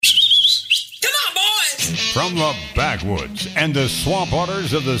From the backwoods and the swamp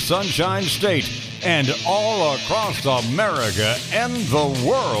waters of the Sunshine State and all across America and the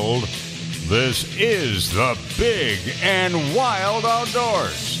world, this is the Big and Wild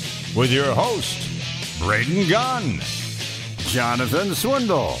Outdoors with your host, Braden Gunn, Jonathan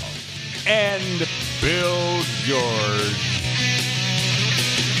Swindle, and Bill George.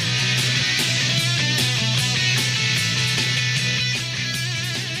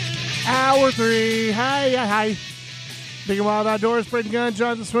 Hour 3. Hi. Big and Wild Outdoors, Braden Gunn,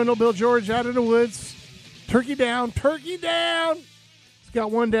 Jonathan Swindle, Bill George out in the woods. Turkey down. It's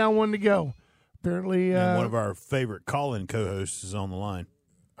got one down, one to go. Apparently, and one of our favorite call-in co-hosts is on the line.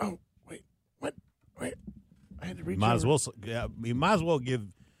 Oh, wait. What? Wait. I had to reach You might as well give.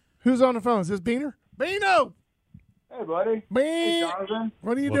 Who's on the phone? Is this Beaner? Beano! Hey, buddy. Hey, Jonathan.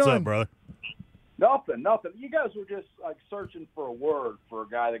 What are you What's doing? up, brother? Nothing. You guys were just like searching for a word for a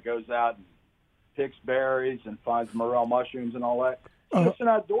guy that goes out and picks berries and finds morel mushrooms and all that. It's an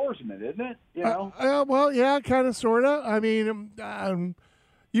outdoorsman, isn't it? You know. Well, yeah, kind of, sort of. I mean, to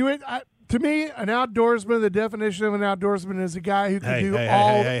me, an outdoorsman. The definition of an outdoorsman is a guy who can do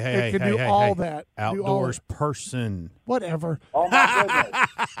all that. Outdoors person. Whatever. Oh my goodness.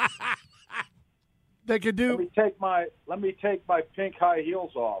 They could do. Let me take my pink high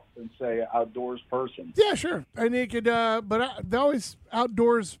heels off and say outdoors person. Yeah, sure. And he could, they always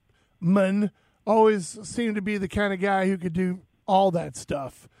outdoorsman always seem to be the kind of guy who could do all that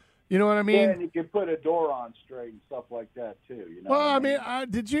stuff. You know what I mean? Yeah, and you could put a door on straight and stuff like that too. You know. Well, I mean,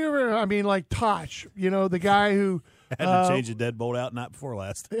 did you ever? I mean, like Tosh, the guy who had to change a deadbolt out night before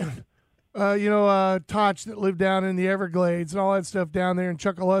last. Tosh that lived down in the Everglades and all that stuff down there in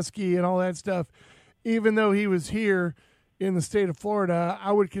Chuckaluskee and all that stuff. Even though he was here in the state of Florida,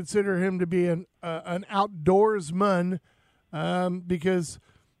 I would consider him to be an outdoorsman because,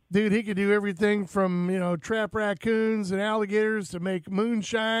 dude, he could do everything from, trap raccoons and alligators to make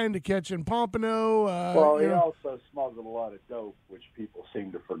moonshine to catching pompano. He also smuggled a lot of dope, which people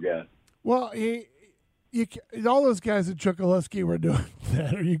seem to forget. Well, all those guys at Chuckaluskee were doing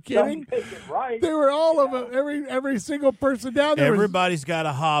that. Are you kidding? Don't take it right. They were all of them. Every single person down there. Everybody's got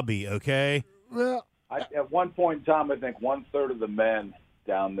a hobby, okay? Well, at one point in time, I think 1/3 of the men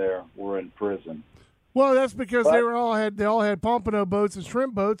down there were in prison. Well, that's because they all had pompano boats and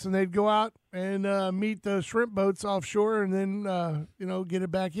shrimp boats, and they'd go out and meet the shrimp boats offshore, and then get it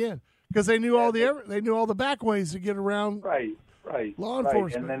back in because they knew all the back ways to get around. Right. Law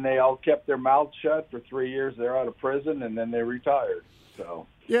enforcement, and then they all kept their mouths shut for 3 years. They're out of prison, and then they retired. So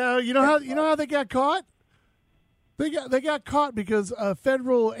yeah, you know how they got caught. They got caught because a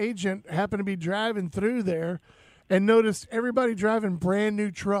federal agent happened to be driving through there and noticed everybody driving brand new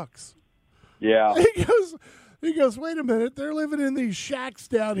trucks. Yeah. He goes, wait a minute, they're living in these shacks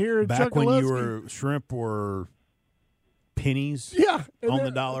down here in Back Chuckaluskee. when shrimp were pennies on the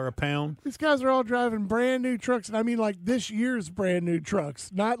dollar a pound. These guys are all driving brand new trucks, and I mean like this year's brand new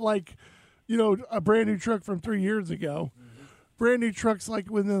trucks, not like, a brand new truck from 3 years ago. Brand new trucks like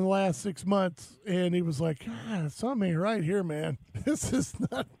within the last 6 months, and he was like, something ain't right here, man. This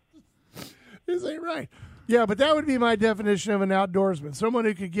ain't right. Yeah, but that would be my definition of an outdoorsman. Someone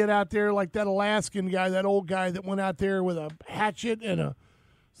who could get out there like that Alaskan guy, that old guy that went out there with a hatchet and a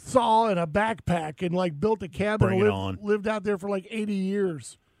saw and a backpack and like built a cabin and lived out there for like 80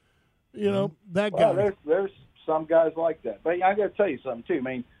 years. That guy. Well, there's some guys like that. But I got to tell you something too.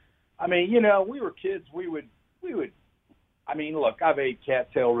 I mean, we were kids. We would. I mean, look, I've ate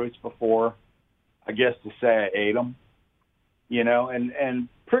cattail roots before. I guess to say I ate them, and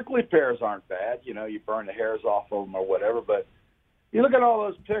prickly pears aren't bad. You burn the hairs off of them or whatever. But you look at all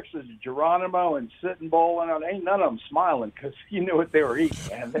those pictures of Geronimo and Sitting Bull, and ain't none of them smiling because you knew what they were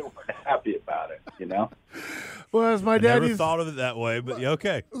eating, and they weren't happy about it, Well, as my dad never thought of it that way, but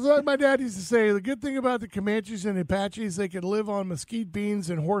okay. Like my dad used to say, the good thing about the Comanches and Apaches, they could live on mesquite beans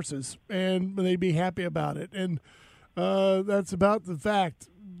and horses, and they'd be happy about it. And that's about the fact.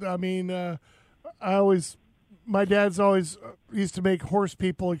 I mean, my dad's always used to make horse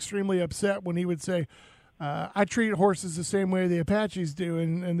people extremely upset when he would say, I treat horses the same way the Apaches do.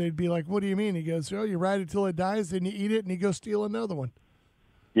 And they'd be like, what do you mean? He goes, you ride it till it dies, then you eat it, and you go steal another one.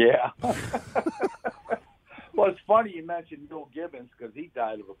 Yeah. Well, it's funny you mentioned Bill Gibbons because he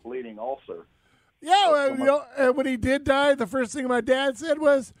died of a bleeding ulcer. Yeah, when he did die, the first thing my dad said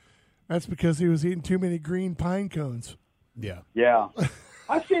was, that's because he was eating too many green pine cones. Yeah. Yeah.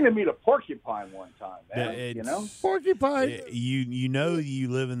 I seen him eat a porcupine one time, man. Porcupine. You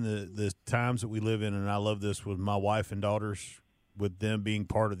live in the times that we live in, and I love this with my wife and daughters, with them being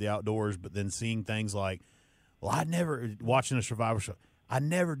part of the outdoors, but then seeing things like, well, I never, watching a survival show, I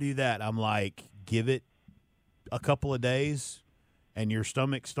never do that. I'm like, give it a couple of days, and your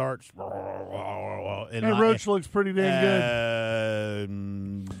stomach starts. And roach looks pretty dang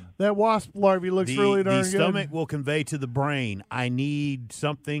good. That wasp larvae looks really darn good. The stomach will convey to the brain, I need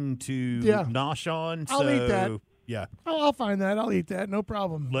something to nosh on. I'll eat that. Yeah. I'll find that. I'll eat that. No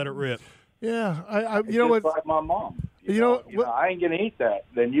problem. Let it rip. Yeah. You know what? Like my mom. You know, I ain't going to eat that.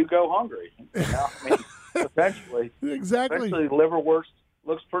 Then you go hungry. I mean, eventually. Exactly. Eventually, liverwurst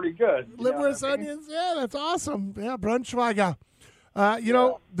looks pretty good. Liverwurst onions. Yeah, that's awesome. Yeah, Braunschweiger. You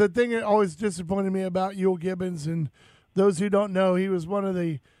know, the thing that always disappointed me about Yul Gibbons, and those who don't know, he was one of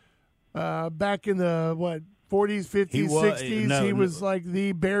the, back in the, 40s, 50s, 60s, he was like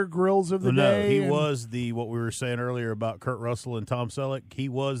the Bear Grylls of the day. He was what we were saying earlier about Kurt Russell and Tom Selleck. He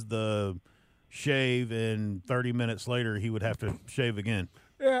was the shave, and 30 minutes later, he would have to shave again.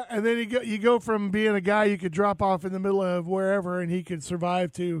 Yeah, and then you go from being a guy you could drop off in the middle of wherever, and he could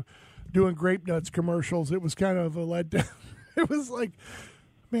survive, to doing grape nuts commercials. It was kind of a letdown. It was like,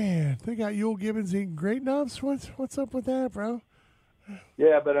 man, they got Yul Gibbons eating grape nuts? What's up with that, bro?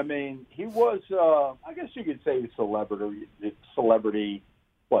 Yeah, but I mean, he was, I guess you could say celebrity,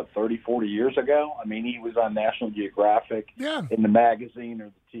 30, 40 years ago? I mean, he was on National Geographic in the magazine or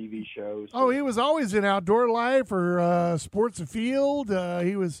the TV shows. Oh, he was always in Outdoor Life or Sports Afield.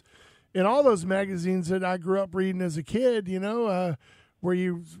 He was in all those magazines that I grew up reading as a kid, where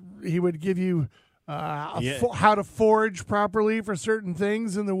he would give you how to forage properly for certain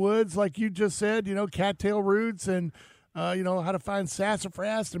things in the woods, like you just said, cattail roots and how to find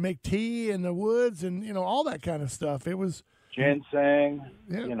sassafras to make tea in the woods and, all that kind of stuff. It was ginseng,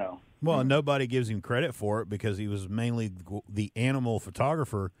 Well, nobody gives him credit for it because he was mainly the animal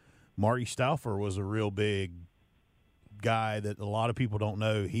photographer. Marty Stauffer was a real big guy that a lot of people don't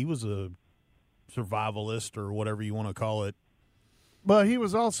know. He was a survivalist or whatever you want to call it. But he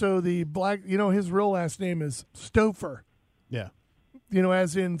was also the black, his real last name is Stouffer. Yeah.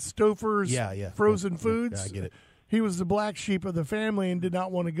 As in Stouffer's frozen foods. Yeah, I get it. He was the black sheep of the family and did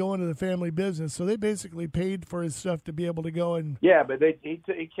not want to go into the family business, so they basically paid for his stuff to be able to go and. Yeah, but he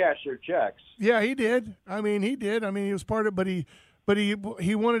cashed their checks. Yeah, he did. He did. He was part of, but he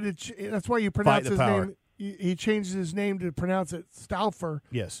wanted to. That's why you pronounce his name. He changed his name to pronounce it Stauffer.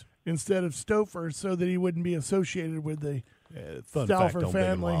 Yes. Instead of Stouffer, so that he wouldn't be associated with the Stauffer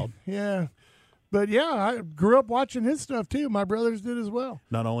family. Yeah. But I grew up watching his stuff too. My brothers did as well.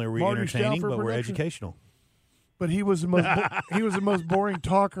 Not only are we entertaining, but we're educational. But he was the most boring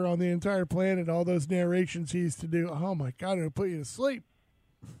talker on the entire planet. All those narrations he used to do. Oh my God, it'll put you to sleep.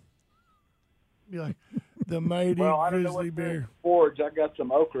 Be like the mighty grizzly bear. Forge. I got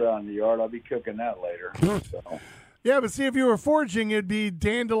some okra on the yard. I'll be cooking that later. So. Yeah, but see, if you were foraging, it'd be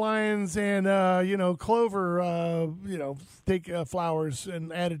dandelions and clover. Take flowers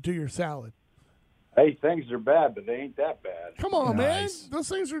and add it to your salad. Hey, things are bad, but they ain't that bad. Come on, man. Those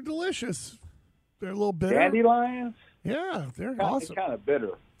things are delicious. They're a little bitter. Dandelions? Yeah, they're awesome. They're kind of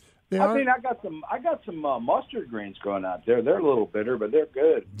bitter. I got some mustard greens going out there. They're a little bitter, but they're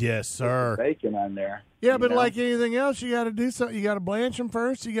good. Yes, sir. Bacon on there. Yeah, but like anything else, you got to do something. You got to blanch them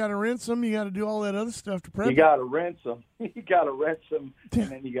first. You got to rinse them. You got to do all that other stuff to prep. You got to rinse them. You got to rinse them, and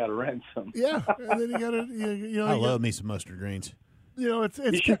then you got to rinse them. Yeah, and then you got to. I love me some mustard greens. You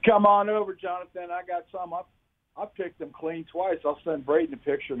should come on over, Jonathan. I got some. I picked them clean twice. I'll send Braden a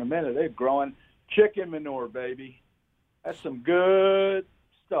picture in a minute. They're growing chicken manure, baby. That's some good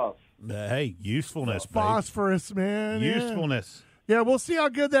stuff. Hey, usefulness, phosphorus, man. Usefulness. Yeah, we'll see how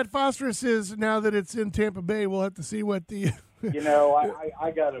good that phosphorus is now that it's in Tampa Bay. We'll have to see what the.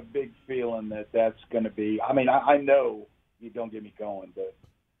 I got a big feeling that's going to be. I mean, I know you don't get me going, but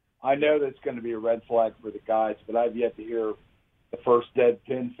I know that's going to be a red flag for the guys. But I've yet to hear the first dead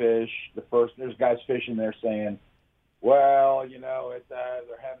pinfish. There's guys fishing there saying, well, they're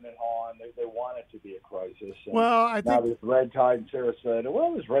having it on. They want it to be a crisis. And I think now there's red tide in Sarasota.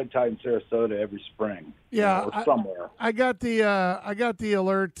 Well, there's red tide in Sarasota every spring. Yeah, or somewhere. I got the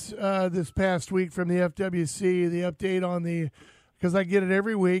alert this past week from the FWC. The update on because I get it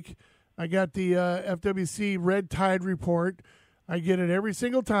every week. I got the FWC red tide report. I get it every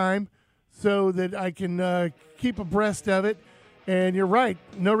single time so that I can keep abreast of it. And you're right,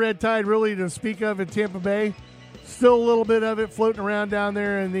 no red tide really to speak of in Tampa Bay. Still a little bit of it floating around down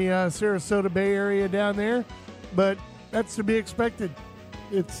there in the Sarasota Bay area down there, but that's to be expected.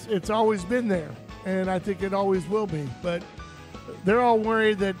 It's always been there, and I think it always will be. But they're all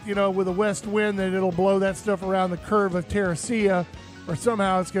worried that, with a west wind, that it'll blow that stuff around the curve of Terracea, or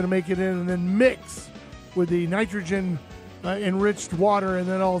somehow it's going to make it in and then mix with the nitrogen enriched water, and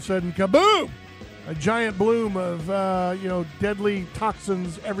then all of a sudden, kaboom! A giant bloom of, deadly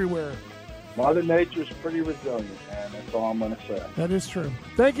toxins everywhere. Mother Nature's pretty resilient, man. That's all I'm going to say. That is true.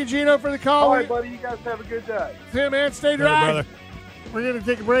 Thank you, Gino, for the call. All right, buddy. You guys have a good day. See you, man. Stay Later, dry. brother. We're going to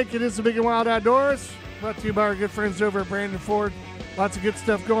take a break. It is the Big and Wild Outdoors, brought to you by our good friends over at Brandon Ford. Lots of good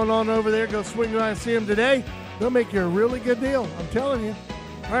stuff going on over there. Go swing by and see them today. They'll make you a really good deal. I'm telling you.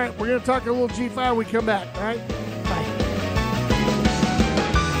 All right, we're going to talk a little G5 when we come back. All right? Bye.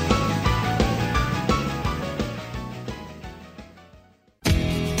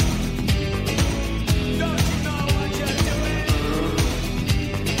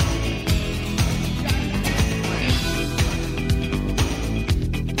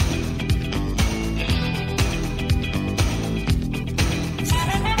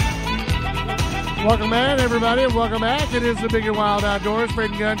 Welcome back, everybody, and welcome back. It is the Big and Wild Outdoors.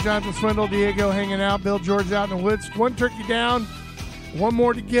 Braden Gunn, Jonathan Swindle, Diego hanging out, Bill George out in the woods. One turkey down, one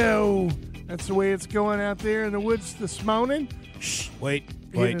more to go. That's the way it's going out there in the woods this morning. Shh, wait.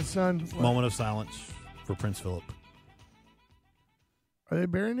 His son. Moment of silence for Prince Philip. Are they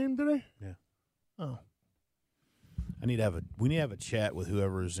burying him today? Yeah. Oh. We need to have a chat with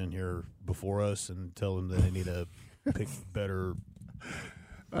whoever's in here before us and tell them that they need to pick better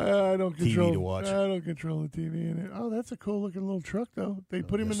I don't control TV to watch. I don't control the TV in it. Oh, that's a cool looking little truck, though. They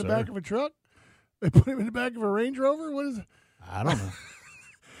put him Yes, in the back sir. of a truck. They put him in the back of a Range Rover. What is it? I don't know.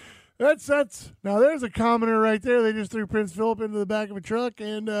 That's now. There's a commenter right there. They just threw Prince Philip into the back of a truck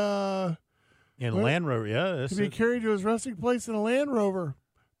and In Land Rover, yeah. That's to be it. carried to his resting place in a Land Rover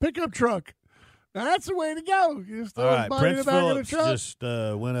pickup truck. Now, that's the way to go. You just throw All his right, body in Prince the back Phillips of the truck. just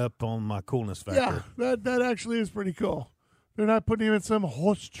went up on my coolness factor. Yeah, that actually is pretty cool. They're not putting him in some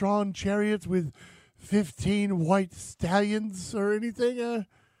horse-drawn chariots with 15 white stallions or anything.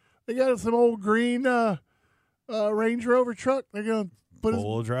 They got some old green Range Rover truck. They're going to put his...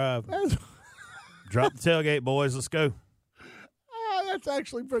 Full drive. That's, Drop the tailgate, boys. Let's go. that's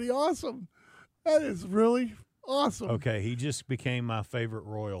actually pretty awesome. That is really awesome. Okay, he just became my favorite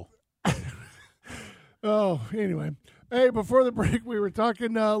royal. Oh, anyway. Hey, before the break, we were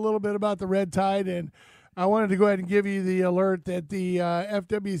talking a little bit about the red tide, and I wanted to go ahead and give you the alert that the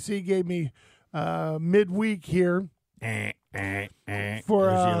FWC gave me midweek here For For,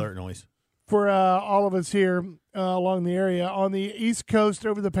 There's the alert noise. for all of us here along the area. On the East Coast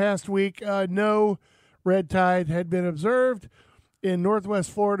over the past week, no red tide had been observed. In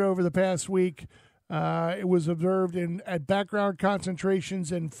Northwest Florida over the past week, it was observed at background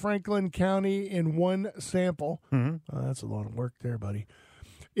concentrations in Franklin County in one sample. That's a lot of work there, buddy.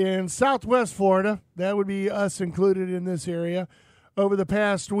 In Southwest Florida, that would be us included in this area, over the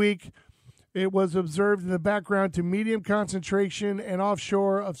past week, it was observed in the background to medium concentration and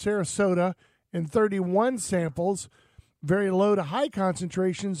offshore of Sarasota in 31 samples, very low to high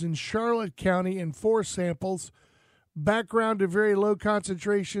concentrations in Charlotte County in 4 samples, background to very low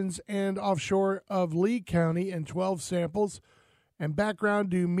concentrations and offshore of Lee County in 12 samples, and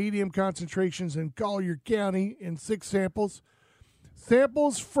background to medium concentrations in Collier County in 6 samples.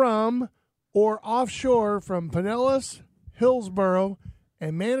 Samples from or offshore from Pinellas, Hillsborough,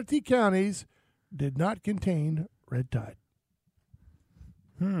 and Manatee counties did not contain red tide.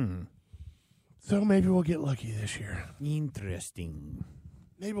 So maybe we'll get lucky this year. Interesting.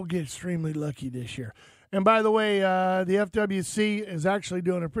 Maybe we'll get extremely lucky this year. And by the way, the FWC is actually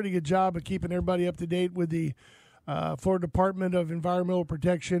doing a pretty good job of keeping everybody up to date with the Florida Department of Environmental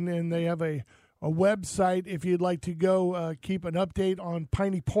Protection, and they have a website if you'd like to go keep an update on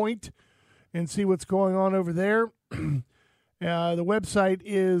Piney Point and see what's going on over there. The website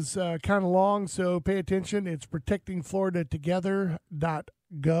is kind of long, so pay attention. It's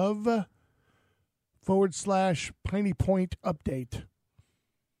protectingfloridatogether.gov/Piney Point update.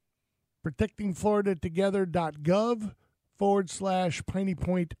 protectingfloridatogether.gov/Piney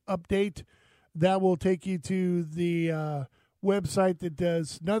Point update. That will take you to the website that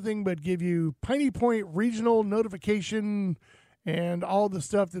does nothing but give you Piney Point regional notification and all the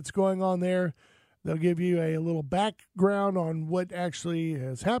stuff that's going on there. They'll give you a little background on what actually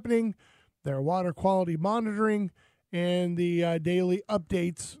is happening, their water quality monitoring, and the daily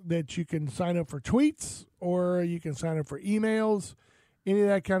updates that you can sign up for tweets or you can sign up for emails, any of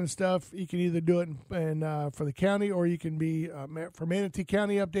that kind of stuff. You can either do it for the county, or you can be for Manatee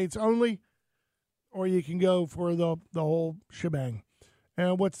County updates only, or you can go for the whole shebang.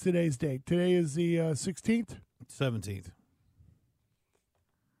 And what's today's date? Today is the 16th? 17th.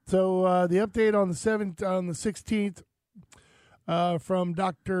 So the update on the 16th from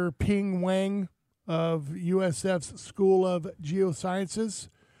Dr. Ping Wang of USF's School of Geosciences.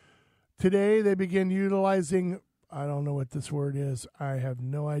 Today they begin utilizing, I don't know what this word is. I have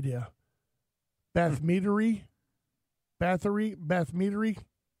no idea. Bathymetry.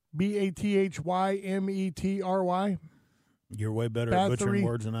 Bathymetry. You're way better at butchering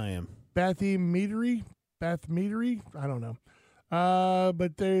words than I am. Bathymetry. I don't know.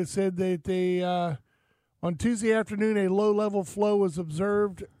 But they said that they on Tuesday afternoon a low-level flow was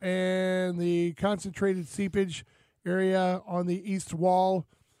observed, and the concentrated seepage area on the east wall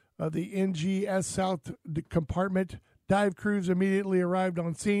of the NGS South compartment. Dive crews immediately arrived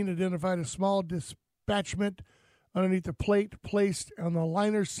on scene, identified a small dispatchment underneath the plate placed on the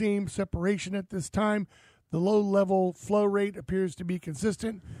liner seam separation at this time. The low-level flow rate appears to be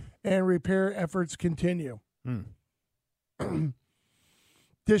consistent, and repair efforts continue.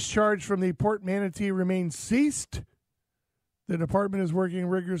 Discharge from the Port Manatee remains ceased. The department is working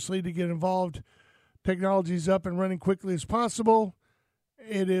rigorously to get involved. Technology's up and running quickly as possible.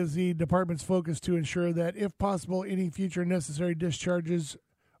 It is the department's focus to ensure that, if possible, any future necessary discharges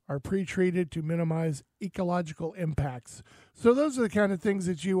are pre-treated to minimize ecological impacts. So those are the kind of things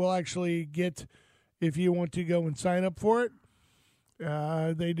that you will actually get if you want to go and sign up for it.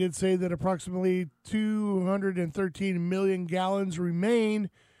 They did say that approximately 213 million gallons remain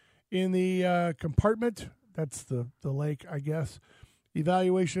in the compartment. That's the lake, I guess.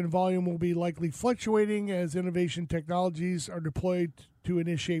 Evaluation volume will be likely fluctuating as innovation technologies are deployed to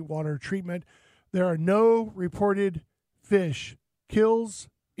initiate water treatment. There are no reported fish kills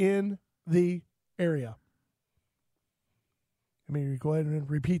in the area. Let me go ahead and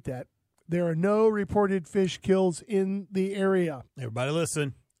repeat that. There are no reported fish kills in the area. Everybody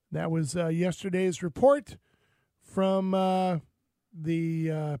listen. That was yesterday's report from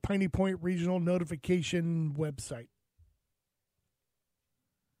the Piney Point Regional Notification website.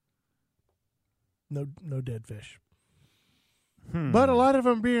 No dead fish. But a lot of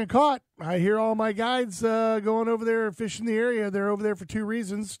them being caught. I hear all my guides going over there fishing the area. They're over there for two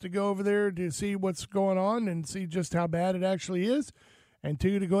reasons: to go over there to see what's going on and see just how bad it actually is, and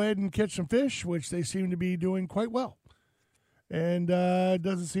two, to go ahead and catch some fish, which they seem to be doing quite well. And it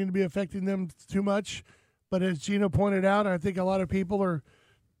doesn't seem to be affecting them too much. But as Gino pointed out, I think a lot of people are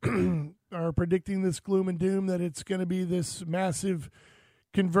are predicting this gloom and doom, that it's going to be this massive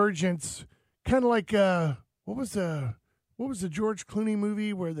convergence, kind of like what was the George Clooney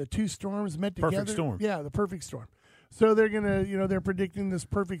movie where the two storms met together? Perfect Storm. Yeah, the perfect storm. So they're gonna, they're predicting this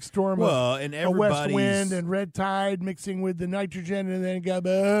perfect storm and a west wind and red tide mixing with the nitrogen, and then go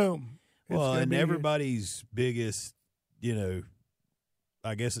boom. Well, and everybody's biggest,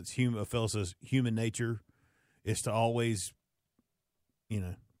 I guess it's human nature is to always,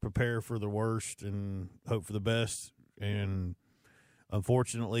 prepare for the worst and hope for the best. And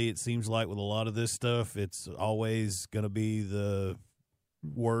unfortunately, it seems like with a lot of this stuff, it's always going to be the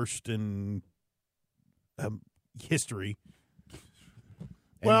worst in history.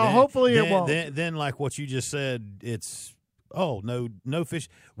 Well, hopefully it won't. Then, like what you just said, it's, no fish.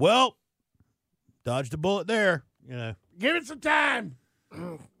 Well, dodged a bullet there. Give it some time.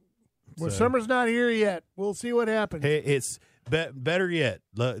 Well, summer's not here yet. We'll see what happens. It's better yet.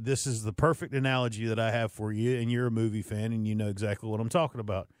 This is the perfect analogy that I have for you, and you're a movie fan, and you know exactly what I'm talking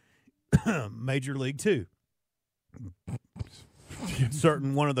about. Major League 2.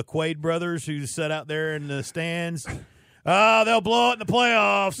 Certain one of the Quaid brothers who sat out there in the stands. They'll blow it in the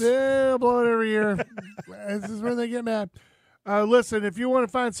playoffs. They'll blow it every year. This is where they get mad. Listen, if you want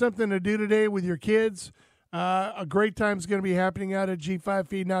to find something to do today with your kids, a great time is going to be happening out at G5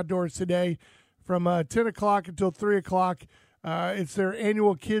 Feeding Outdoors today from 10 o'clock until 3 o'clock. It's their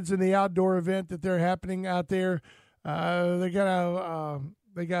annual Kids in the Outdoor event that they're happening out there. They got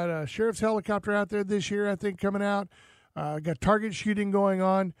a sheriff's helicopter out there this year, I think, coming out. Got target shooting going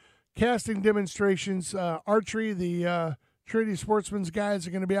on, casting demonstrations, archery. The Trinity Sportsman's guys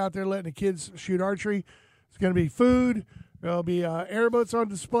are going to be out there letting the kids shoot archery. It's going to be food. There'll be airboats on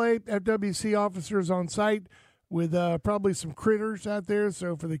display, FWC officers on site with probably some critters out there,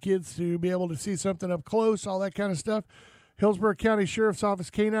 so for the kids to be able to see something up close, all that kind of stuff. Hillsborough County Sheriff's Office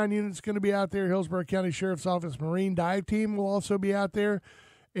K-9 unit's going to be out there. Hillsborough County Sheriff's Office Marine Dive Team will also be out there.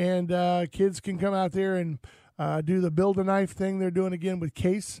 And kids can come out there and do the Build-A-Knife thing they're doing again with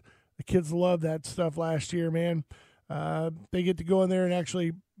Case. The kids loved that stuff last year, man. They get to go in there and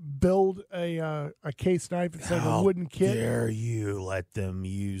actually build a case knife. It's like a wooden kit. How dare you let them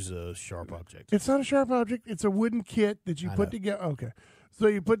use a sharp object? It's not a sharp object. It's a wooden kit that you put together. Okay. So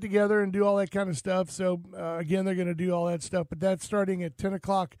you put together and do all that kind of stuff. So, again, they're going to do all that stuff. But that's starting at 10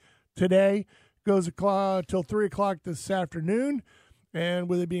 o'clock today. Goes till 3 o'clock this afternoon. And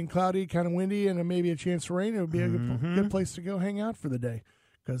with it being cloudy, kind of windy, and maybe a chance of rain, it would be a good place to go hang out for the day.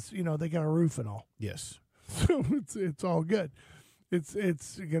 Because, they got a roof and all. Yes. So it's all good. It's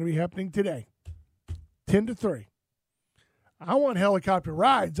going to be happening today, 10 to 3. I want helicopter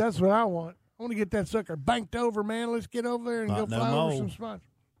rides. That's what I want. I want to get that sucker banked over, man. Let's get over there and Not go no fly over more. some spots.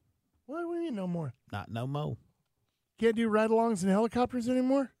 What do we need no more? Not no more. Can't do ride-alongs in helicopters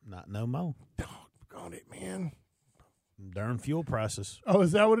anymore? Not no more. Doggone it, man. Darn fuel prices. Oh,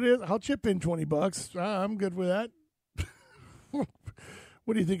 is that what it is? I'll chip in $20. I'm good with that.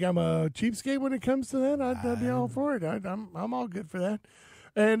 What do you think? I'm a cheapskate when it comes to that? I'd be all for it. I'm all good for that.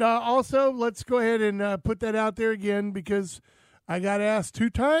 And also, let's go ahead and put that out there again because I got asked 2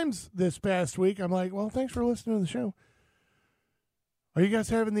 times this past week. I'm like, well, thanks for listening to the show. Are you guys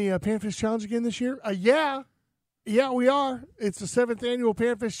having the Panfish Challenge again this year? Yeah. Yeah, we are. It's the 7th annual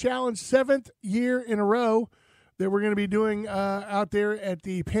Panfish Challenge, 7th year in a row that we're going to be doing out there at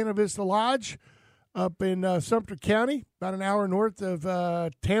the Pana Vista Lodge up in Sumter County, about an hour north of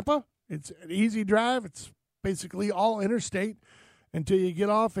Tampa. It's an easy drive. It's basically all interstate until you get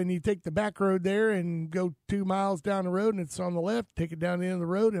off and you take the back road there and go 2 miles down the road, and it's on the left. Take it down the end of the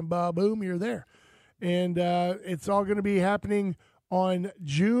road, and boom, you're there. And it's all going to be happening on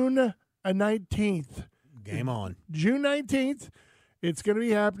June 19th. Game on. June 19th. It's going to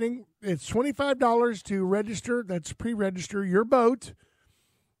be happening. It's $25 to register. That's pre-register your boat.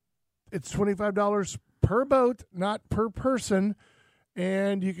 It's $25 per boat, not per person.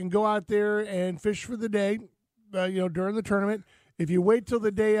 And you can go out there and fish for the day, during the tournament. If you wait till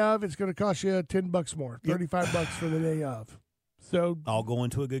the day of, it's going to cost you $10 more, $35 for the day of. So all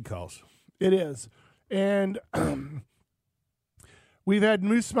going to a good cause. It is. And we've had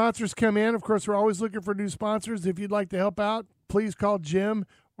new sponsors come in. Of course, we're always looking for new sponsors. If you'd like to help out, please call Jim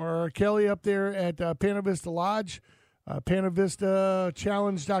or Kelly up there at Pana Vista Lodge,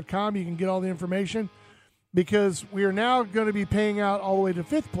 PanaVistaChallenge.com. You can get all the information because we are now going to be paying out all the way to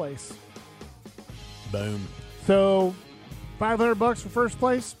 5th place. Boom. So $500 for first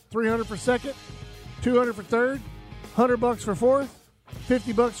place, $300 for second, $200 for third, $100 for fourth,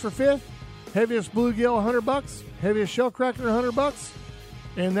 $50 for fifth. Heaviest bluegill, $100. Heaviest shellcracker, $100.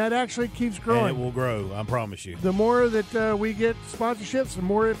 And that actually keeps growing. And it will grow, I promise you. The more that we get sponsorships, the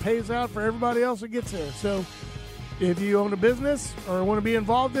more it pays out for everybody else that gets there. So if you own a business or want to be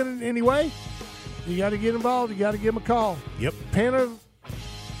involved in it in any way, you got to get involved. You got to give them a call. Yep.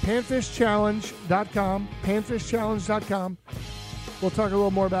 PanfishChallenge.com. PanfishChallenge.com. We'll talk a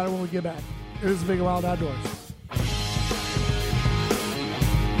little more about it when we get back. It is the Big and Wild Outdoors.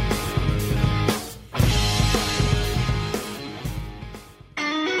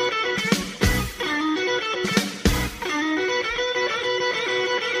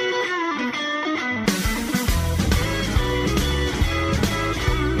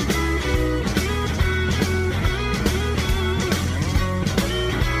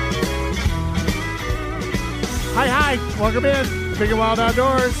 Hi, welcome in. Big and Wild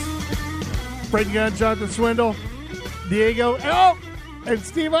Outdoors. Braden Gunn, Jonathan Swindle, Diego, and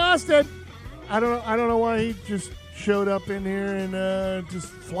Steve Austin. I don't know why he just showed up in here and just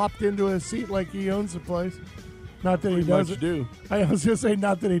flopped into a seat like he owns the place. Not that he doesn't. do. I was just saying,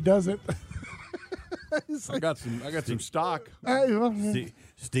 not that he doesn't. I got some stock.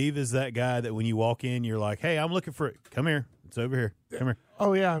 Steve is that guy that when you walk in, you're like, hey, I'm looking for it. Come here. It's over here. Come here.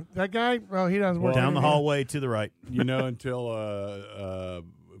 Oh, yeah. That guy, well, he doesn't work Down the in here. hallway to the right. Until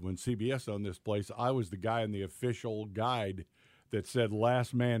when CBS owned this place, I was the guy in the official guide that said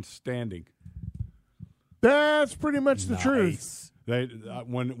last man standing. That's pretty much the truth. They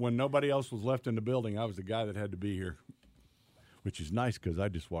when nobody else was left in the building, I was the guy that had to be here, which is nice because I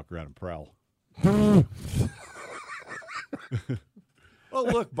just walk around and prowl. Oh,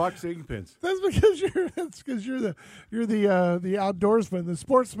 look, box eating pins. That's because you're the outdoorsman, the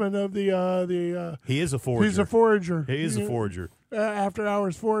sportsman of the. He is a forager. He's a forager. He is a forager. After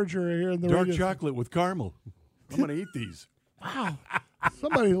hours forager here in the Dark radio. chocolate with caramel. I'm going to eat these. Wow,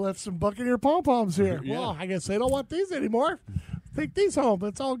 somebody left some Buccaneer pom poms here. Yeah. Well, I guess they don't want these anymore. Take these home.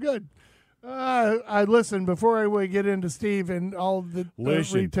 It's all good. I listen before we get into Steve and all the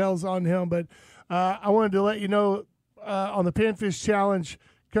retails on him, but I wanted to let you know. On the Panfish Challenge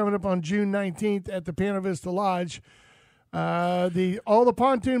coming up on June 19th at the Pana Vista Lodge. All the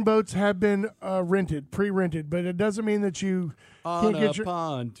pontoon boats have been pre-rented, but it doesn't mean that you On a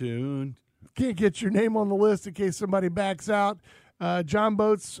pontoon. Can't get your name on the list in case somebody backs out. John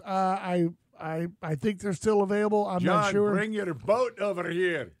boats, I think they're still available. I'm not sure. John, bring your boat over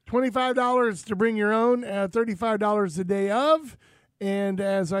here. $25 to bring your own, $35 the day of. And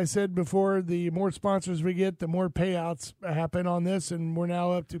as I said before, the more sponsors we get, the more payouts happen on this, and we're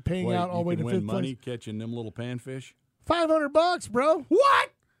now up to paying out all the way to 5th win money place. catching them little panfish. $500, bro. What?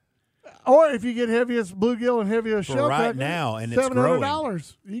 Or if you get heaviest bluegill and heaviest For shellcracker, right now, and it's growing.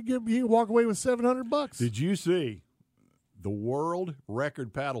 $700. You can walk away with $700. Did you see The world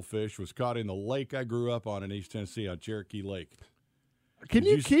record paddlefish was caught in the lake I grew up on in East Tennessee on Cherokee Lake. Can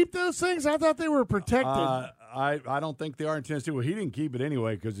you keep those things? I thought they were protected. I don't think they are in Tennessee. Well, he didn't keep it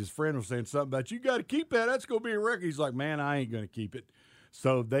anyway because his friend was saying something about, you got to keep that. That's going to be a record. He's like, man, I ain't going to keep it.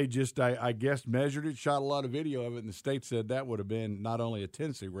 So they just, I guess, measured it, shot a lot of video of it, and the state said that would have been not only a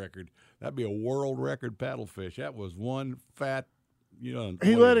Tennessee record, that'd be a world record paddlefish. That was one fat, he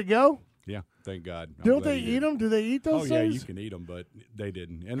let it go? Yeah, thank God. Don't they eat them? Do they eat those things? Oh, yeah, you can eat them, but they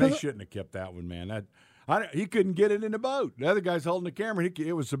didn't. And they shouldn't have kept that one, man. He couldn't get it in the boat. The other guy's holding the camera.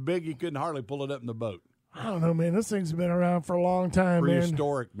 It was so big he couldn't hardly pull it up in the boat. I don't know, man. Those things have been around for a long time,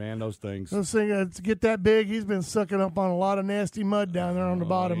 Prehistoric, man, those things. Those things, to get that big, he's been sucking up on a lot of nasty mud down there on the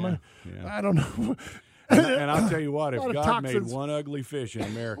bottom. Yeah. I don't know. and I'll tell you what, if God toxins. made one ugly fish in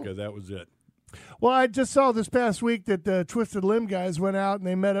America, that was it. Well, I just saw this past week that the Twisted Limb guys went out and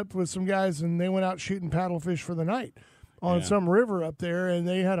they met up with some guys and they went out shooting paddlefish for the night on some river up there, and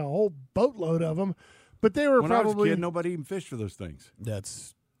they had a whole boatload of them. But they were when probably I was a kid, nobody even fished for those things.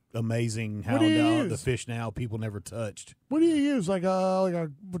 That's amazing how What do you now use? the fish now people never touched. What do you use? Like a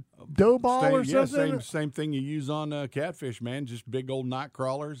dough ball or something? Same thing you use on catfish, man. Just big old night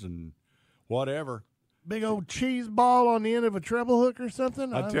crawlers and whatever. Big old cheese ball on the end of a treble hook or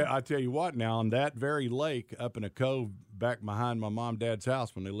something? I tell you what, now on that very lake up in a cove back behind my mom and dad's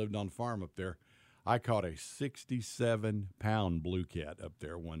house when they lived on the farm up there, I caught a 67-pound blue cat up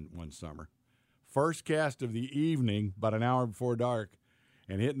there one summer. First cast of the evening, about an hour before dark,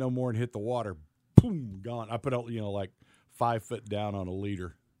 and hit no more than hit the water. Boom, gone. I put like 5 foot down on a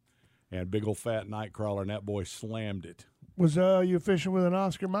leader, and big old fat night crawler, and that boy slammed it. Was you fishing with an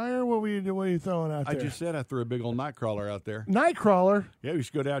Oscar Mayer? What were you throwing out there? I just said I threw a big old night crawler out there. Night crawler? Yeah, we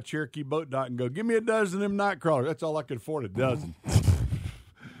used to go down Cherokee Boat Dock and go, give me a dozen of them night crawlers. That's all I could afford, a dozen.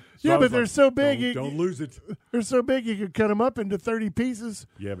 Yeah, but they're so big. Don't lose it. They're so big you could cut them up into 30 pieces.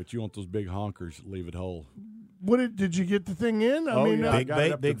 Yeah, but you want those big honkers, leave it whole. Did you get the thing in? Big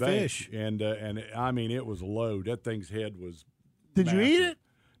bait, big fish. And I mean, it was a load. That thing's head was Did massive. you eat it?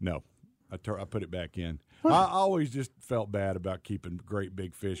 No. I put it back in. I always just felt bad about keeping great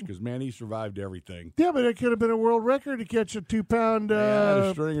big fish because, man, he survived everything. Yeah, but it could have been a world record to catch a 2-pound. I had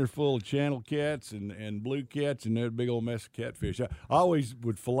a stringer full of channel cats and blue cats and a big old mess of catfish. I always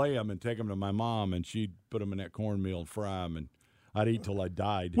would fillet them and take them to my mom, and she'd put them in that cornmeal and fry them, and I'd eat till I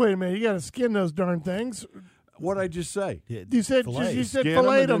died. Wait a minute, you got to skin those darn things. What did I just say? You said Skin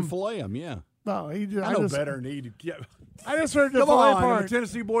fillet them. them. Fillet them, yeah. No, I know better than eat. Yeah. I just heard the Come fillet on, I'm part. a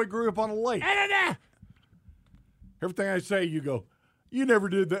Tennessee boy, grew up on a lake. Everything I say, you go, you never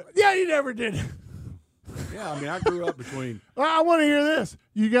did that. Yeah, you never did. Yeah, I mean, I grew up between. I want to hear this.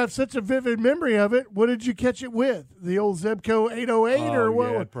 You got such a vivid memory of it. What did you catch it with? The old Zebco 808 or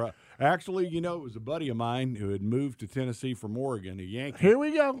what? Yeah, actually, it was a buddy of mine who had moved to Tennessee from Oregon, a Yankee. Here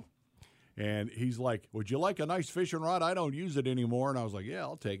we go. And he's like, would you like a nice fishing rod? I don't use it anymore. And I was like, yeah,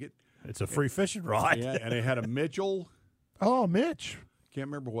 I'll take it. It's a free fishing rod. Yeah, and it had a Mitchell. Oh, Mitch. Can't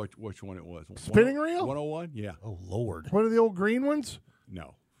remember which one it was. Spinning reel? 101? Yeah. Oh, Lord. One of the old green ones?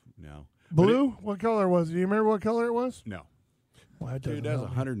 No. Blue? What color was it? Do you remember what color it was? No. Well, Dude, that was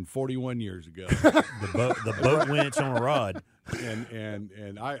 141 years ago. the boat winch on a rod.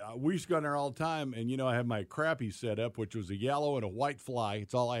 And we used to go in there all the time, and I had my crappie set up, which was a yellow and a white fly.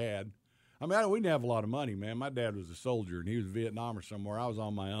 It's all I had. I mean, we didn't have a lot of money, man. My dad was a soldier, and he was in Vietnam or somewhere. I was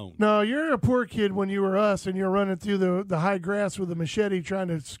on my own. No, you're a poor kid when you were us, and you're running through the high grass with a machete trying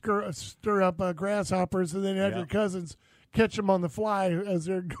to stir up grasshoppers, and then have your cousins catch them on the fly as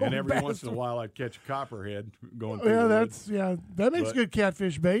they're going. And every past once them. in a while, I'd catch a copperhead going through the woods. That makes good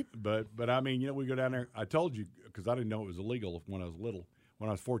catfish bait. But I mean, we go down there. I told you, because I didn't know it was illegal when I was little. When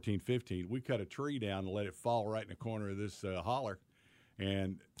I was 14, 15, we cut a tree down and let it fall right in the corner of this holler.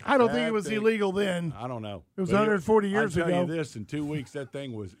 And I don't think it was illegal then. I don't know. It was 140 years ago. I'll tell you this, in 2 weeks, that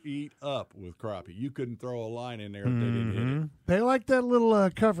thing was eat up with crappie. You couldn't throw a line in there if they didn't hit it. They like that little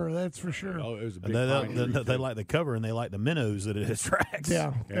cover, that's for sure. Oh, it was a big They like the cover, and they like the minnows that it attracts.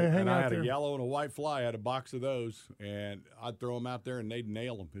 Yeah, and I had a yellow and a white fly. I had a box of those, and I'd throw them out there, and they'd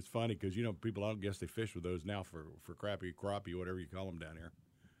nail them. It's funny because, people, I don't guess they fish with those now for crappie, whatever you call them down here.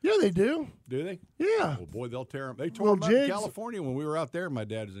 Yeah, they do. Do they? Yeah. Well, boy, they'll tear them. They tore them up in California when we were out there. My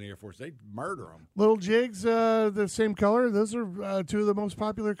dad was in the Air Force. They'd murder them. Little jigs, the same color. Those are two of the most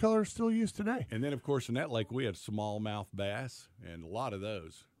popular colors still used today. And then, of course, in that lake, we had smallmouth bass and a lot of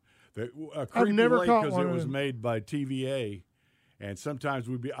those. I've never caught because one it of was them. made by TVA. And sometimes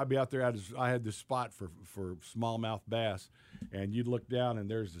I'd be out there. I had this spot for smallmouth bass, and you'd look down, and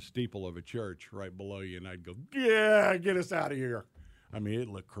there's the steeple of a church right below you, and I'd go, yeah, get us out of here. I mean, it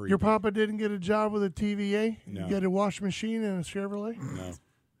looked creepy. Your papa didn't get a job with a TVA? No. You get a wash machine and a Chevrolet? No.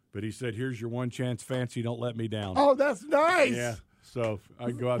 But he said, here's your one chance, Fancy, don't let me down. Oh, that's nice. Yeah. So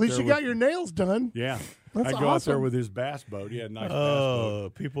I go out there. At least you got your nails done. Yeah. That's I go out there awesome. with his bass boat. He had a nice bass Oh,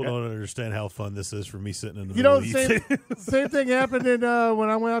 boat. people don't understand how fun this is for me sitting in the You know, middle of same thing happened when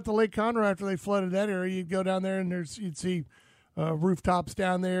I went out to Lake Conroe after they flooded that area. You'd go down there and you'd see rooftops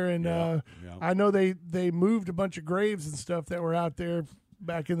down there, and Yeah. I know they moved a bunch of graves and stuff that were out there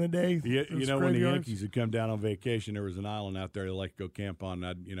back in the day. You Those know, when the graveyards. Yankees would come down on vacation, there was an island out there they like to go camp on.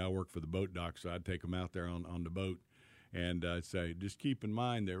 I worked for the boat dock, so I'd take them out there on the boat. And I'd say, just keep in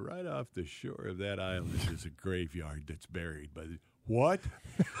mind, they're right off the shore of that island is a graveyard that's buried. But what?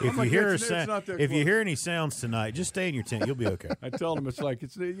 If like, you hear it's not that if you close. hear any sounds tonight, just stay in your tent. You'll be okay. I told them it's like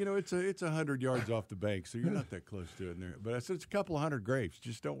it's 100 yards off the bank, so you're not that close to it. There. But I said it's a couple of hundred graves.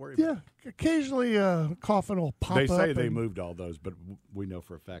 Just don't worry. Yeah, about occasionally a coffin will pop it. up. They say they and moved all those, but we know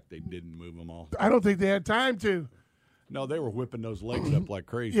for a fact they didn't move them all. I don't think they had time to. No, they were whipping those lakes up like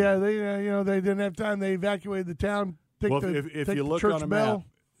crazy. Yeah, they they didn't have time. They evacuated the town. Well, Take if the you look church on a bell. map,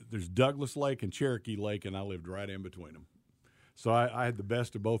 there's Douglas Lake and Cherokee Lake, and I lived right in between them. So I had the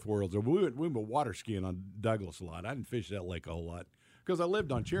best of both worlds. We went water skiing on Douglas a lot. I didn't fish that lake a whole lot because I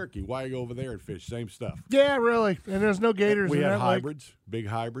lived on Cherokee. Why go over there and fish? Same stuff. Yeah, really. And there's no gators We in had that lake. hybrids, big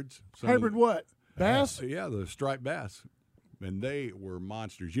hybrids. Some of Hybrid the- what? Bass? Yeah, the striped bass. And they were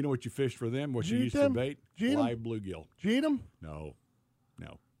monsters. You know what you fished for them? What Did you you used eat for them? bait? Did you eat 'em? Live bluegill. Did you eat them? No.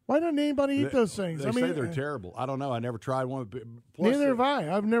 Why doesn't anybody eat those things? They say they're terrible. I don't know. I never tried one. Plus, Neither have I.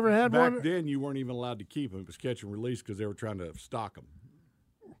 I've never had back one. then, you weren't even allowed to keep them. It was catch and release because they were trying to stock them.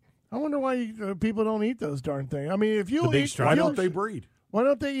 I wonder why people don't eat those darn things. I mean, if you The big eat, stripe? Why if you'll- don't they breed? Why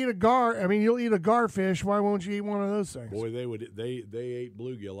don't they eat a gar? I mean, you'll eat a garfish. Why won't you eat one of those things? Boy, they would. They ate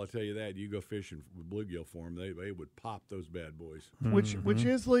bluegill. I'll tell you that. You go fishing with bluegill for them, they would pop those bad boys. Which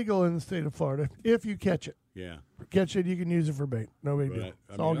is legal in the state of Florida if you catch it. Yeah. Catch it, you can use it for bait. No big deal.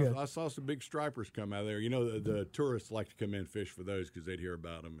 But It's all good. I saw some big stripers come out of there. You know, the tourists like to come in and fish for those because they'd hear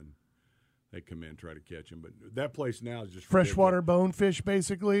about them and they come in and try to catch them. But that place now is just Freshwater bonefish,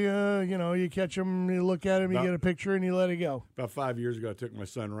 basically. You catch them, you look at them, you About- get a picture, and you let it go. About 5 years ago, I took my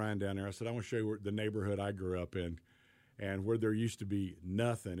son Ryan down there. I said, I want to show you the neighborhood I grew up in and where there used to be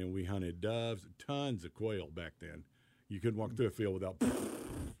nothing. And we hunted doves, tons of quail back then. You couldn't walk through a field without,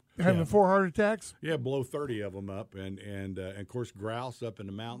 Having 4 heart attacks. blow 30 of them up. And of course, grouse up in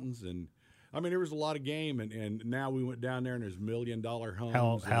the mountains. And I mean, there was a lot of game. And now we went down there and there's $1 million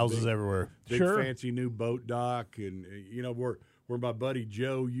homes. and Houses big- everywhere. Big Sure. fancy new boat dock. And, where my buddy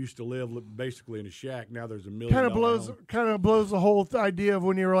Joe used to live basically in a shack. Now there's $1 million Kind of blows the whole idea of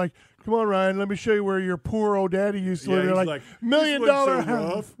when you were like, "Come on, Ryan, let me show you where your poor old daddy used to Yeah, live." You're he's like, like, $1 million "This wasn't so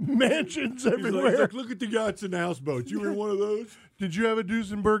rough." mansions He's everywhere. like, look at the yachts and the houseboats. You were in one of those? Did you have a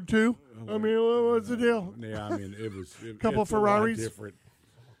Duesenberg too? I mean, what's the deal? Yeah, I mean, it was Couple it's a lot Ferraris? different.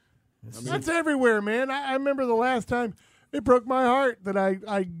 That's everywhere, man. I remember the last time it broke my heart that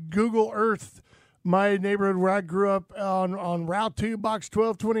I Google Earthed my neighborhood where I grew up on Route 2, Box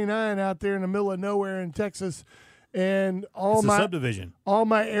 1229 out there in the middle of nowhere in Texas. And It's a subdivision. all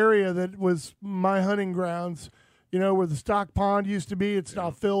my area that was my hunting grounds, where the stock pond used to be, it's now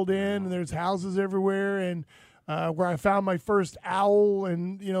filled in, and there's houses everywhere, and where I found my first owl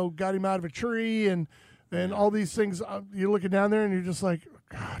and, got him out of a tree and all these things. You're looking down there and you're just like,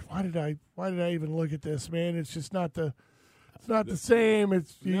 God, why did I even look at this, man? It's just not the same.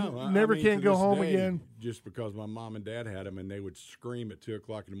 It's you never to can go this home day, again. Just because my mom and dad had them and they would scream at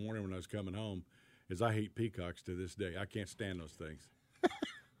 2:00 in the morning when I was coming home, is I hate peacocks to this day. I can't stand those things.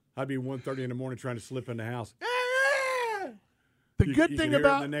 I'd be 1:30 in the morning trying to slip in the house. The You good can thing hear it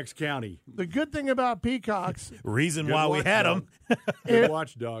about in the next county. the good thing about peacocks, Reason Good why we had them. watchdog. Good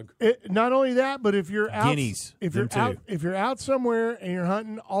watchdog. not only that, but if you're out, Guineas, if you're them out, too. if you're out somewhere and you're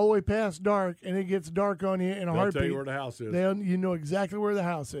hunting all the way past dark, and it gets dark on you in a They'll heartbeat, tell you where the house is. you know exactly where the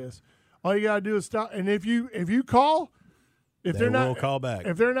house is. All you gotta do is stop, and if you call, if They they're not will call back.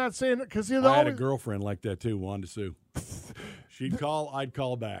 if they're not saying because I had a always, girlfriend like that too, Wanda Sue. She'd call, I'd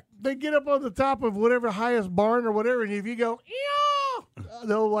call back. they get up on the top of whatever highest barn or whatever, and if you go, "Eeyaw,"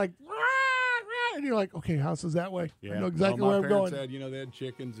 they'll like, "Rah, rah," and you're like, okay, house is that way. I know exactly well, where my I'm parents going. had, they had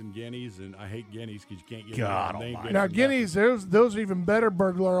chickens and guineas, and I hate guineas because you can't get God them. They ain't almighty. good Now for guineas, those are even better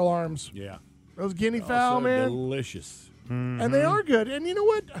burglar alarms. nothing. Yeah. Those guinea fowl, Also man, delicious. and they are good. And you know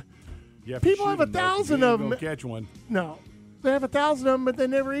what? You have to People shoot have them, though, 'cause 1,000 you ain't of gonna them. catch one. No, They have 1,000 of them, but they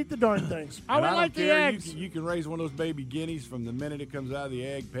never eat the darn things. I And would don't like the care. eggs. You can raise one of those baby guineas from the minute it comes out of the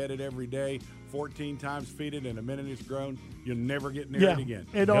egg, pet it every day, 14 times feed it, and the minute it's grown, you'll never get near Yeah, it again.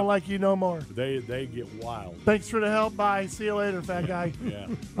 they don't like you no more. They get wild. Thanks for the help. Bye. See you later, fat guy. Yeah.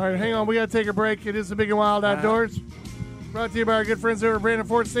 All right, hang on. We got to take a break. It is the Big and Wild Outdoors. Brought to you by our good friends over at Brandon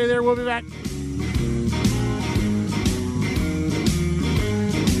Ford. Stay there. We'll be back.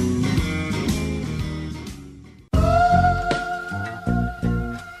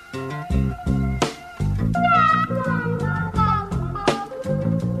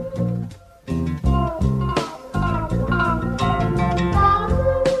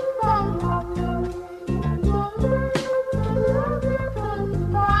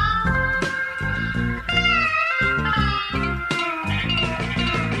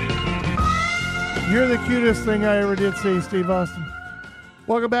 You're the cutest thing I ever did see, Steve Austin.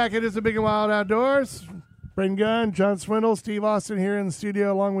 Welcome back. It is the Big and Wild Outdoors. Brendan Gunn, John Swindle, Steve Austin here in the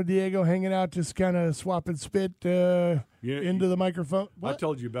studio, along with Diego, hanging out, just kind of swapping spit into the microphone. I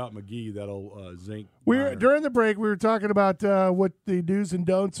told you about McGee, that old zinc. During the break, we were talking about what the do's and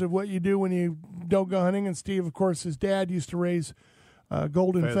don'ts of what you do when you don't go hunting. And Steve, of course, his dad used to raise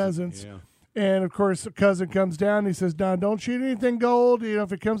golden pheasants. Yeah. And, of course, a cousin comes down and he says, Don, don't shoot anything gold. You know,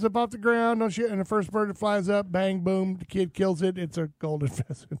 if it comes up off the ground, don't shoot. And the first bird that flies up, bang, boom, the kid kills it. It's a golden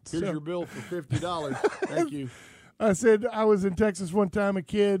pheasant. Here's your bill for $50. Thank you. I said I was in Texas one time. A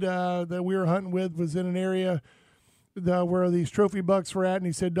kid that we were hunting with was in an area where these trophy bucks were at. And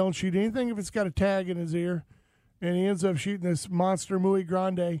he said, don't shoot anything if it's got a tag in his ear. And he ends up shooting this monster Muy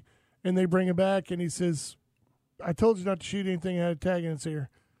Grande. And they bring him back. And he says, I told you not to shoot anything that had a tag in its ear.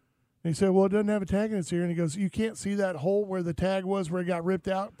 And he said, well, it doesn't have a tag in its ear. And he goes, you can't see that hole where the tag was, where it got ripped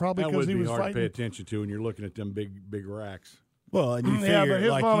out, probably because he was hard fighting. to pay attention to when you're looking at them big racks. Well, and you figure,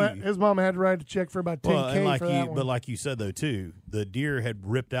 Yeah, but like his mom had to write a check for about $10K for that one. But like you said, though, too, the deer had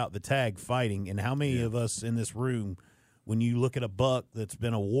ripped out the tag fighting. And how many of us in this room, when you look at a buck that's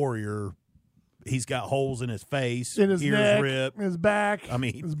been a warrior, he's got holes in his face, in his ears neck, ripped. his back, I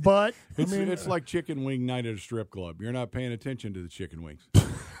mean, his butt. It's like chicken wing night at a strip club. You're not paying attention to the chicken wings.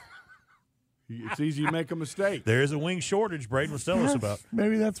 It's easy to make a mistake. There is a wing shortage Braden was telling us about.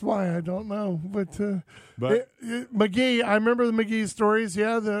 Maybe that's why. I don't know. But McGee, I remember the McGee stories.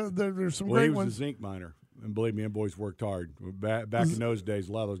 Yeah, there's some great he was ones. a zinc miner. And believe me, them boys worked hard. Back in those days,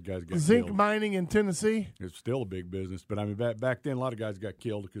 a lot of those guys got Zinc killed. mining in Tennessee. It's still a big business. But, I mean, back then, a lot of guys got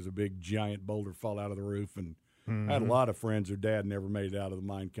killed because a big, giant boulder fall out of the roof. And I had a lot of friends, their dad never made it out of the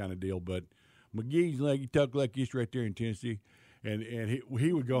mine kind of deal. But McGee's like, he talked like this right there in Tennessee. And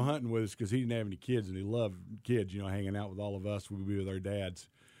he would go hunting with us because he didn't have any kids, and he loved kids, you know, hanging out with all of us. We'd be with our dads.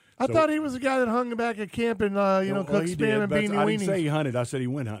 I thought he was the guy that hung back at camp and, cooked he spam did, and but beanie I weenies. didn't say he hunted. I said he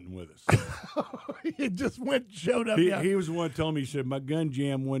went hunting with us. He just showed up. He was the one telling me, he said, my gun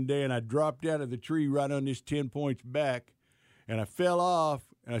jammed one day, and I dropped out of the tree right on this 10 points back, and I fell off,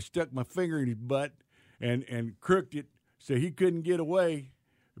 and I stuck my finger in his butt and crooked it so he couldn't get away,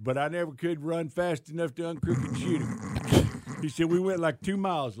 but I never could run fast enough to uncrook and shoot him. He said, we went like 2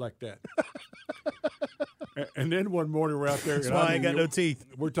 miles like that. And then one morning we're out there. That's why I ain't got no teeth.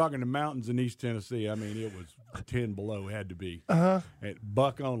 We're talking the mountains in East Tennessee. I mean, it was 10 below, had to be. Uh-huh. And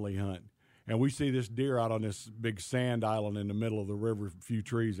buck only hunt. And we see this deer out on this big sand island in the middle of the river, a few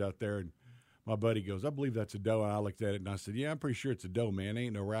trees out there. And my buddy goes, I believe that's a doe. And I looked at it and I said, yeah, I'm pretty sure it's a doe, man.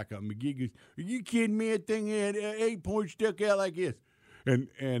 Ain't no rack up. McGee goes, are you kidding me? That thing had 8 points stuck out like this.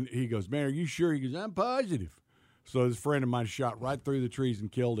 And he goes, man, are you sure? He goes, I'm positive. So this friend of mine shot right through the trees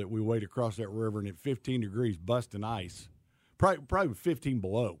and killed it. We wade across that river, and at 15 degrees, busting ice. Probably 15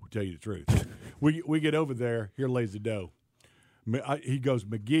 below, to tell you the truth. We get over there. Here lays the doe. He goes,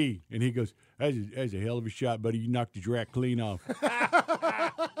 McGee, and he goes, that's a hell of a shot, buddy. You knocked his rack clean off.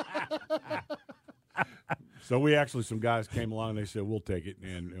 So we actually, some guys came along, and they said, we'll take it,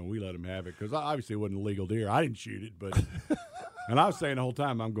 and we let them have it. Because obviously it wasn't a legal deer. I didn't shoot it, but... And I was saying the whole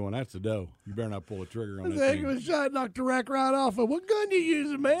time, I'm going, that's a doe. You better not pull a trigger on that thing. He was shot, knocked the rack right off. What gun you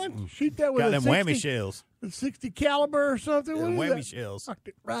using, man? Shoot that with Got a them 60, whammy shells. a 60 caliber or something. Yeah, What is whammy that? shells. Knocked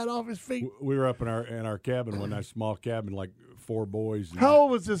it right off his feet. We were up in our cabin, one nice small cabin, like 4 boys. And How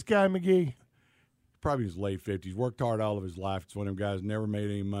old was this guy, McGee? probably his late 50s. Worked hard all of his life. It's one of them guys never made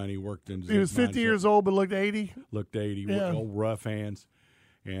any money. Worked in. He was 50 years old, but looked 80. Looked 80. Yeah. Old rough hands,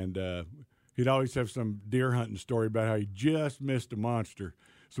 and he'd always have some deer hunting story about how he just missed a monster.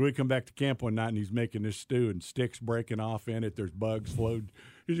 So we come back to camp one night, and he's making this stew, and sticks breaking off in it. There's bugs floating.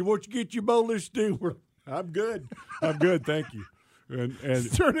 He said, "Won't you get your bowl of this stew?" I'm good. I'm good, thank you. And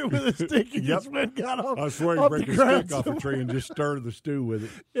Turn it with a stick. He Yep. just went got off. I swear he off break the a ground stick off a tree and just stir the stew with it.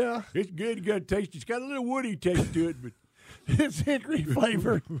 Yeah. It's good. You got to taste. It's got a little woody taste to it, but It's hickory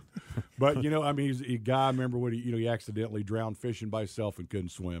flavored. But I mean, he's a guy. I remember when he accidentally drowned fishing by himself and couldn't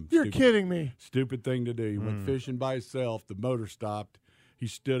swim. You're kidding me. Stupid thing to do. He went fishing by himself. The motor stopped. He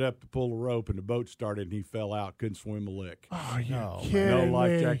stood up to pull the rope, and the boat started, and he fell out. Couldn't swim a lick. Oh, you're No, kidding No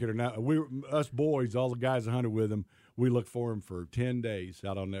life me. jacket or not. Us boys, all the guys that hunted with him, we looked for him for 10 days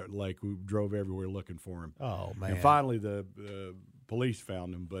out on that lake. We drove everywhere looking for him. Oh, man. And finally, the police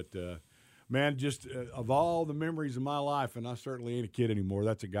found him. But, man, just of all the memories of my life, and I certainly ain't a kid anymore,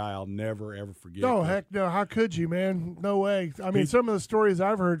 that's a guy I'll never, ever forget. No, heck no. How could you, man? No way. I mean, some of the stories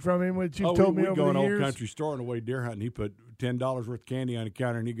I've heard from him, which you've told me we over go in the Old years. Country Store on the way deer hunting. He put $10 worth of candy on the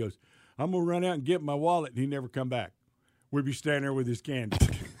counter, and he goes, I'm going to run out and get my wallet. And he never come back. We'd be standing there with his candy.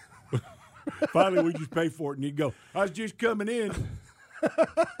 Finally, we just pay for it, and he'd go, I was just coming in.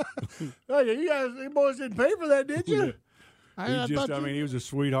 Oh, yeah, you boys didn't pay for that, did you? He was a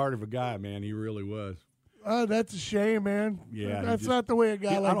sweetheart of a guy, man. He really was. Oh, that's a shame, man. Yeah, That's not the way a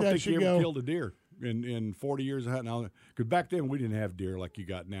guy I like don't that think should he ever go. killed a deer in 40 years of hunting. Because back then we didn't have deer like you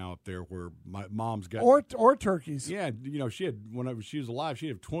got now up there, where my mom's got. Or turkeys. Yeah, she had she was alive. She'd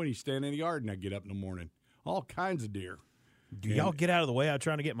have 20 standing in the yard, and I'd get up in the morning. All kinds of deer. Do y'all get out of the way? I'm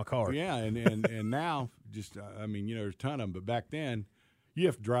trying to get in my car. Yeah, and now just there's a ton of them. But back then, you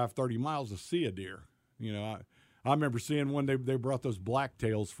have to drive 30 miles to see a deer. I remember seeing one. They brought those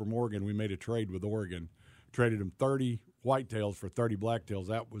blacktails from Oregon. We made a trade with Oregon. Traded them 30 whitetails for 30 blacktails.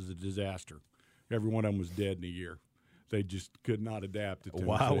 That was a disaster. Every one of them was dead in a year. They just could not adapt to Tennessee.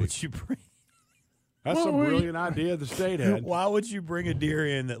 Why would you bring? That's What some were you- brilliant idea the state had. Why would you bring a deer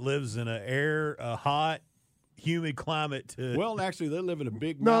in that lives in a hot, humid climate to? Well, actually, they live in a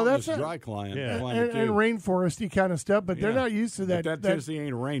big No, mountainous that's dry climate. Yeah. climate and too. rainforesty kind of stuff, but they're Yeah. not used to that. But that Tennessee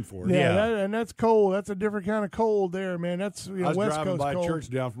ain't a rainforest. yeah, Yeah. and that's cold. That's a different kind of cold there, man. That's I was West driving Coast by cold. a church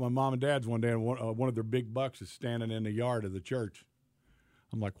down from my mom and dad's one day, and one of their big bucks is standing in the yard of the church.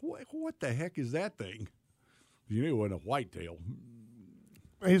 I'm like, what the heck is that thing? You knew it wasn't a whitetail.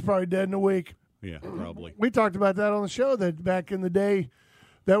 He's probably dead in a week. Yeah, probably. We talked about that on the show, that back in the day,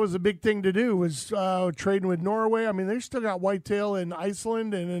 that was a big thing to do, was trading with Norway. I mean, they still got whitetail in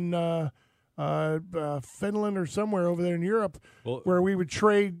Iceland and in Finland or somewhere over there in Europe, Well- where we would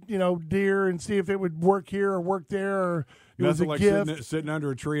trade, deer and see if it would work here or work there, or it was a Nothing like gift. sitting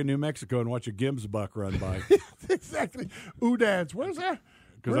under a tree in New Mexico and watch a Gibbs buck run by. Exactly. Oodads. Where's that?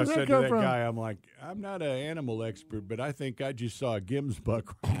 Because I Where's said that to come that from? guy, I'm like, I'm not an animal expert, but I think I just saw a Gibbs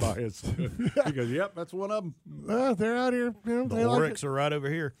buck run by us. He goes, yep, that's one of them. They're out here. the They like oryx are right over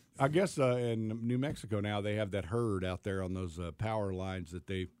here. I guess in New Mexico now they have that herd out there on those power lines that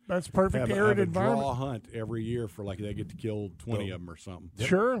they That's perfect have, arid have a environment. draw hunt every year for, like, they get to kill 20 of them or something.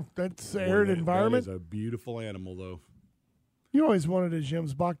 Sure, that's arid Boy, environment. That is a beautiful animal, though. You always wanted a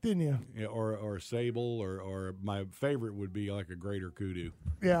Jim's Bach, didn't you? Yeah, or a sable, or my favorite would be like a greater kudu.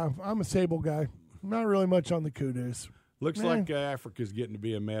 Yeah, I'm a sable guy. Not really much on the kudos. Looks Man. like Africa's getting to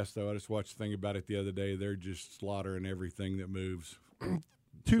be a mess, though. I just watched a thing about it the other day. They're just slaughtering everything that moves.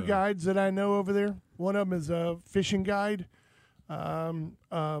 Two guides that I know over there. One of them is a fishing guide.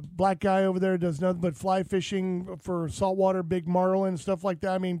 Black guy over there does nothing but fly fishing for saltwater, big marlin, stuff like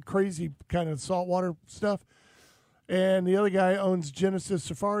that. I mean, crazy kind of saltwater stuff. And the other guy owns Genesis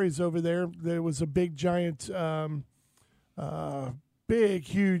Safaris over there. There was a big, giant, big,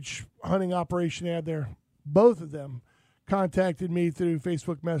 huge hunting operation out there. Both of them contacted me through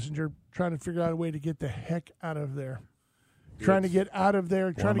Facebook Messenger, trying to figure out a way to get the heck out of there. Trying to get out of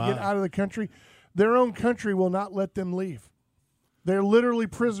there, trying to get out of the country. Their own country will not let them leave. They're literally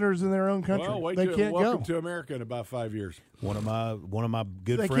prisoners in their own country. Well, They can't welcome go. to America in about 5 years. One of my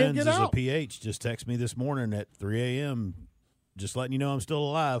good They can't friends get is a out. PH. Just texted me this morning at 3 a.m. Just letting you know I'm still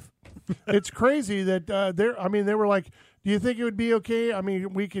alive. It's crazy that they were like, "Do you think it would be okay? I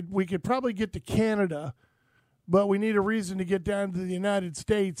mean, we could probably get to Canada, but we need a reason to get down to the United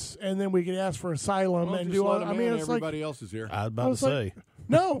States, and then we could ask for asylum Well, and just do all. let 'em I mean, in. it's like Everybody else is here. I was I about was to say. like,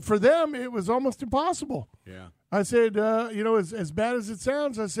 no, for them it was almost impossible. Yeah. I said, as bad as it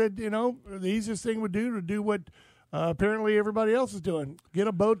sounds, I said, the easiest thing would do what apparently everybody else is doing: get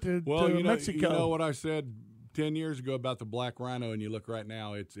a boat to Mexico. You know what I said 10 years ago about the black rhino, and you look right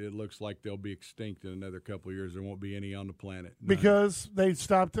now, it looks like they'll be extinct in another couple of years. There won't be any on the planet. None. because they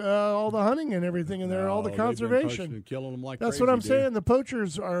stopped all the hunting and everything, and there all the No, they've been conservation. poaching and killing them like That's crazy, what I'm dude. saying. The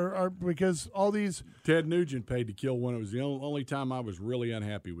poachers are because all these. Ted Nugent paid to kill one. It was the only time I was really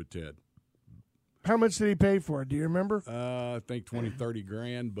unhappy with Ted. How much did he pay for it? Do you remember? I think 20, 30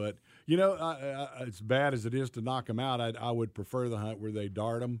 grand. But, as bad as it is to knock them out, I would prefer the hunt where they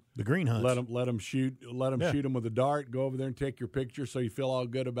dart them. The green hunts. Let them shoot Yeah. them with a dart. Go over there and take your picture so you feel all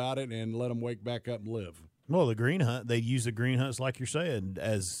good about it, and let them wake back up and live. Well, the green hunt, they use the green hunts, like you're saying,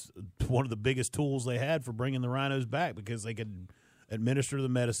 as one of the biggest tools they had for bringing the rhinos back because they could administer the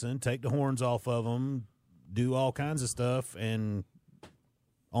medicine, take the horns off of them, do all kinds of stuff, and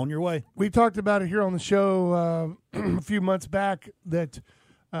on your way. We talked about it here on the show a few months back that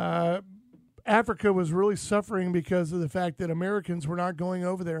Africa was really suffering because of the fact that Americans were not going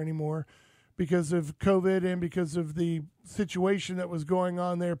over there anymore because of COVID and because of the situation that was going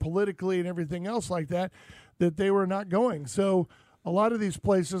on there politically and everything else like that, that they were not going. So a lot of these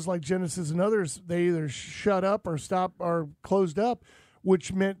places like Genesis and others, they either shut up or stopped or closed up,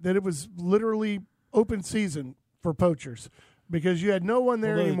 which meant that it was literally open season for poachers because you had no one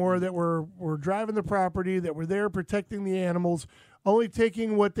there anymore that were driving the property, that were there protecting the animals, only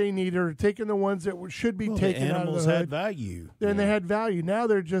taking what they needed or taking the ones that should be taken the out of the animals hood. had value. And they had value. Now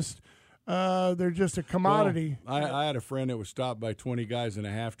they're just a commodity. Well, I had a friend that was stopped by 20 guys in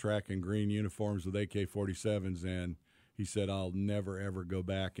a half track in green uniforms with AK-47s, and he said, I'll never, ever go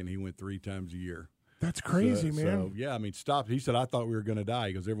back, and he went 3 times a year. That's crazy, man. So, yeah, I mean, stop. He said, I thought we were going to die.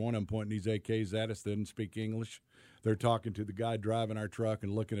 He goes, every one of them pointing these AKs at us. They didn't speak English. They're talking to the guy driving our truck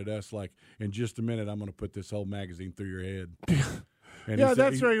and looking at us like, in just a minute, I'm going to put this whole magazine through your head. And yeah,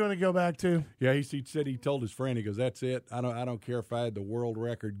 that's where you want to go back to. Yeah, he said he told his friend, he goes, that's it. I don't care if I had the world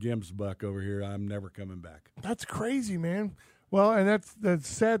record Gims buck over here. I'm never coming back. That's crazy, man. Well, and that's the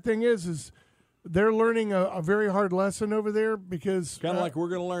sad thing is they're learning a very hard lesson over there because kind of like we're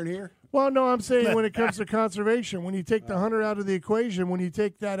going to learn here. Well, no, I'm saying when it comes to conservation, when you take the hunter out of the equation, when you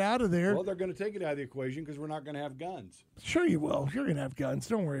take that out of there. Well, they're going to take it out of the equation because we're not going to have guns. Sure you will. You're going to have guns.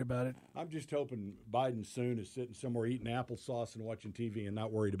 Don't worry about it. I'm just hoping Biden soon is sitting somewhere eating applesauce and watching TV and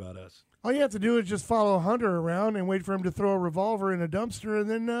not worried about us. All you have to do is just follow a hunter around and wait for him to throw a revolver in a dumpster, and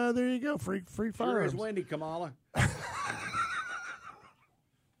then there you go, free Sure firearms. is windy, Kamala.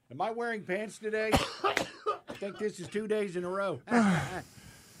 Am I wearing pants today? I think this is 2 days in a row.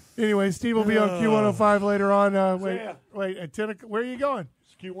 Anyway, Steve will be on Q105 later on. Wait, at 10 o'clock. Where are you going?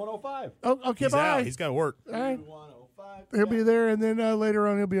 It's Q105. Oh, okay, He's bye. out. He's got to work. All right. Q105. He'll be there, and then later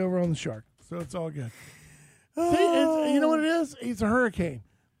on he'll be over on the Shark. So it's all good. See, you know what it is? He's a hurricane.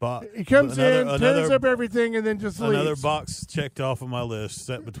 He comes in, tears up everything, and then just leaves. Another box checked off of my list,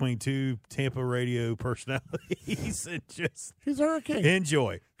 set between 2 Tampa radio personalities, and just he's a hurricane.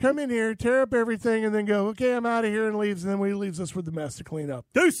 Enjoy. Come in here, tear up everything, and then go, okay, I'm out of here, and leaves, and then he leaves us with the mess to clean up.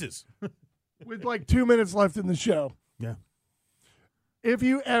 Deuces. With like 2 minutes left in the show. Yeah. If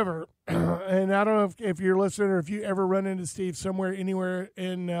you ever, and I don't know if you're listening or if you ever run into Steve somewhere, anywhere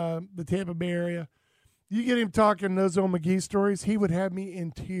in the Tampa Bay area, you get him talking those old McGee stories, he would have me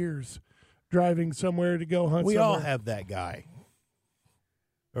in tears driving somewhere to go hunt We somewhere. all have that guy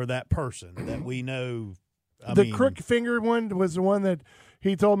or that person that we know. The crook finger one was the one that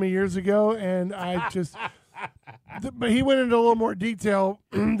he told me years ago, and I just but he went into a little more detail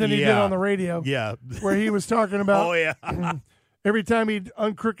than he did on the radio. Yeah. Where he was talking about oh, yeah. every time he'd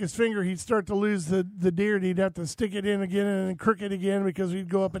uncrook his finger, he'd start to lose the deer, and he'd have to stick it in again and then crook it again because he'd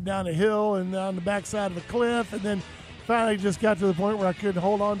go up and down a hill and on the backside of a cliff, and then finally just got to the point where I couldn't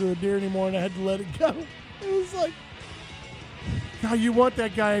hold on to the deer anymore, and I had to let it go. It was like, God, you want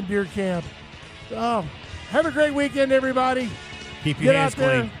that guy in deer camp. Oh, have a great weekend, everybody. Keep your Get hands out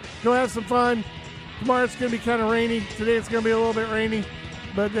there, clean. go have some fun. Tomorrow it's going to be kind of rainy. Today it's going to be a little bit rainy,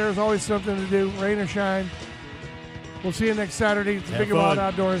 but there's always something to do, rain or shine. We'll see you next Saturday. It's the Have Big and Wild fun.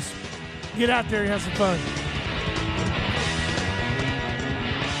 Outdoors. Get out there and have some fun.